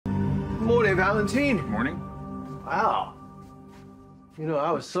Morning, Valentine. Good morning. Wow. You know, I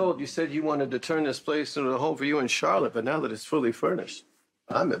was told you said you wanted to turn this place into a home for you in Charlotte, but now that it's fully furnished,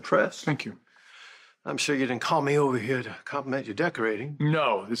 I'm impressed. Thank you. I'm sure you didn't call me over here to compliment your decorating.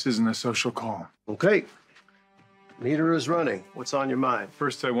 No, this isn't a social call. Okay. Meter is running. What's on your mind?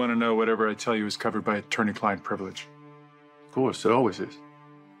 First, I want to know whatever I tell you is covered by attorney-client privilege. Of course, it always is.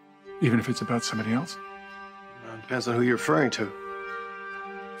 Even if it's about somebody else? Depends on who you're referring to.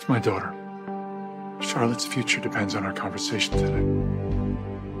 It's my daughter. Charlotte's future depends on our conversation today.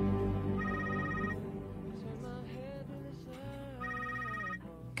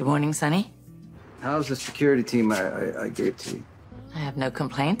 Good morning, Sonny. How's the security team I gave to you? I have no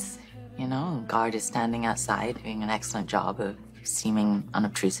complaints. You know, guard is standing outside doing an excellent job of seeming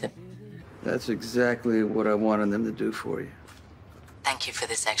unobtrusive. That's exactly what I wanted them to do for you. Thank you for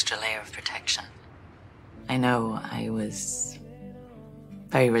this extra layer of protection. I know I was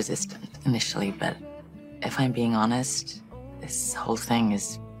very resistant initially, but if I'm being honest, this whole thing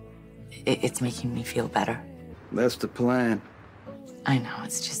it's making me feel better. That's the plan. I know,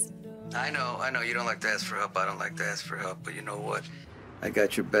 it's just... I know. You don't like to ask for help. I don't like to ask for help, but you know what? I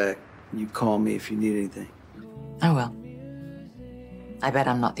got your back. You call me if you need anything. I will. I bet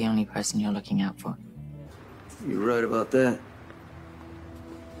I'm not the only person you're looking out for. You're right about that.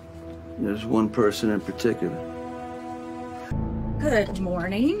 There's one person in particular. Good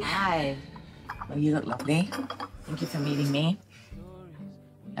morning. Hi. Well, you look lovely. Thank you for meeting me.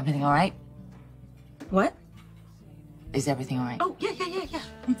 Everything all right? What? Is everything all right? Oh, yeah.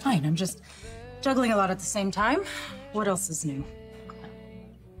 I'm fine. I'm just juggling a lot at the same time. What else is new?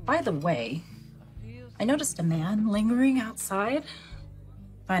 By the way, I noticed a man lingering outside.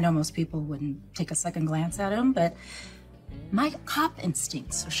 I know most people wouldn't take a second glance at him, but my cop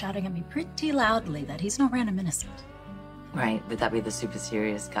instincts are shouting at me pretty loudly that he's no random innocent. Right, would that be the super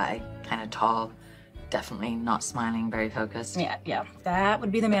serious guy? Kind of tall, definitely not smiling, very focused? Yeah, that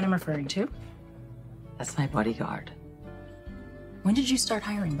would be the man I'm referring to. That's my bodyguard. When did you start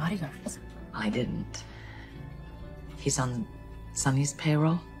hiring bodyguards? I didn't. He's on Sonny's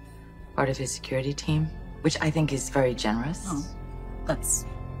payroll, part of his security team, which I think is very generous. Oh, that's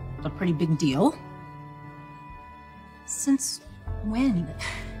a pretty big deal. Since when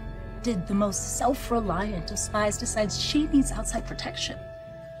did the most self-reliant of spies decide she needs outside protection?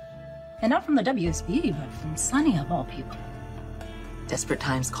 And not from the WSB, but from Sonny of all people. Desperate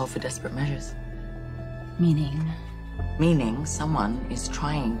times call for desperate measures. Meaning? Meaning someone is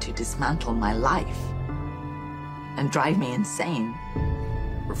trying to dismantle my life and drive me insane.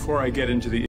 Before I get into the